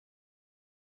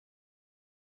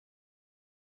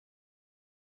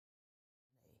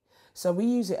So we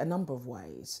use it a number of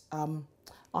ways.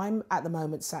 I'm at the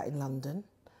moment sat in London.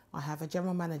 I have a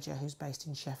general manager who's based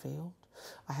in Sheffield.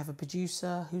 I have a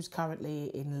producer who's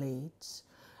currently in Leeds.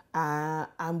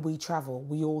 And we travel,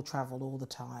 we all travel all the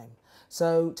time.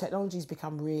 So technology's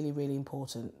become really, really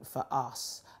important for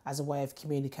us as a way of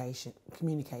communicating.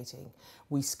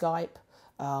 We Skype,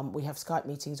 we have Skype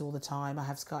meetings all the time. I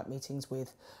have Skype meetings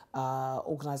with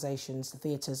organisations,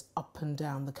 theatres up and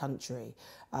down the country.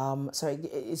 And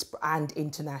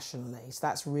internationally. So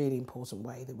that's a really important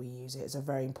way that we use it. It's a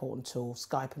very important tool,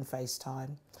 Skype and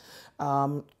FaceTime.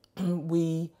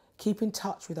 We keep in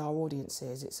touch with our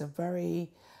audiences. It's a very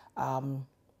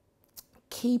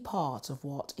key part of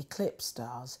what Eclipse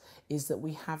does is that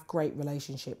we have great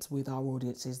relationships with our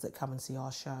audiences that come and see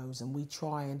our shows, and we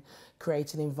try and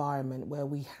create an environment where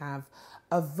we have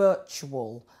a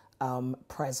virtual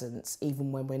presence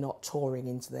even when we're not touring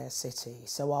into their city.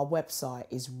 So our website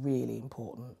is really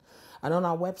important. And on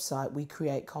our website we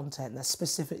create content that's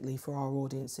specifically for our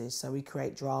audiences. So we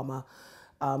create drama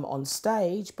on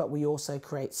stage, but we also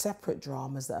create separate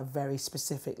dramas that are very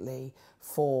specifically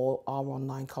for our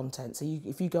online content. So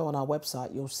if you go on our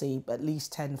website, you'll see at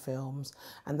least 10 films,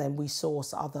 and then we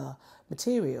source other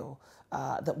material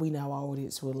that we know our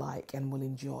audience will like and will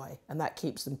enjoy. And that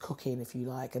keeps them cooking, if you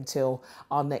like, until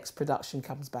our next production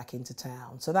comes back into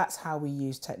town. So that's how we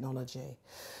use technology.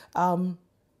 The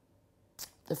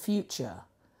future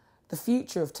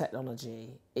of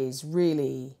technology is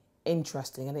really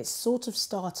interesting, and it's sort of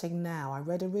starting now. I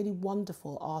read a really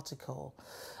wonderful article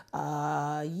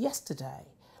yesterday,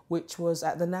 which was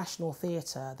at the National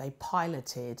Theatre. They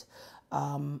piloted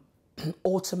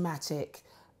automatic,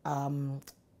 I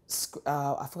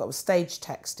forgot, it was stage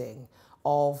texting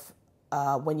of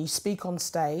when you speak on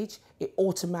stage, it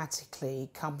automatically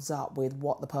comes up with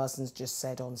what the person's just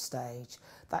said on stage.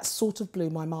 That sort of blew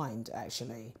my mind,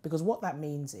 actually, because what that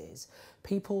means is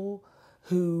people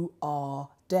who are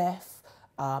deaf,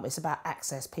 it's about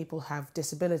access. People have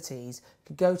disabilities,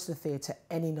 could go to the theatre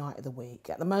any night of the week.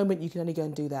 At the moment, you can only go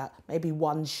and do that. Maybe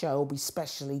one show will be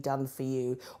specially done for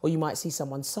you, or you might see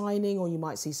someone signing, or you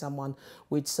might see someone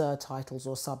with surtitles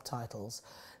or subtitles.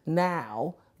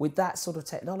 Now, with that sort of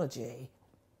technology,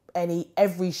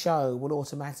 every show will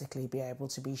automatically be able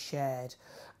to be shared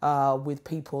with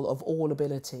people of all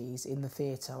abilities in the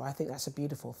theatre. I think that's a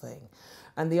beautiful thing.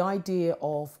 And the idea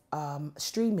of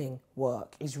streaming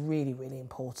work is really, really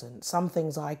important. Some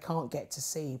things I can't get to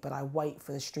see, but I wait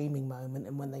for the streaming moment,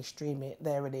 and when they stream it,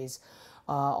 there it is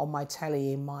on my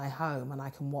telly in my home, and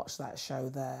I can watch that show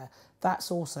there.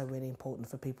 That's also really important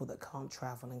for people that can't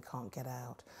travel and can't get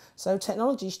out. So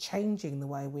technology is changing the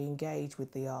way we engage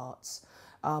with the arts.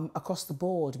 Across the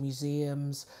board,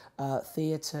 museums,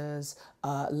 theatres,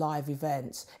 live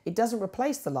events. It doesn't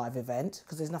replace the live event,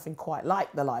 because there's nothing quite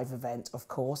like the live event, of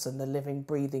course, and the living,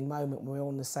 breathing moment when we're all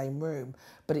in the same room,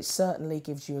 but it certainly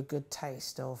gives you a good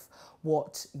taste of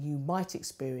what you might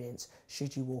experience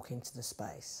should you walk into the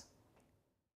space.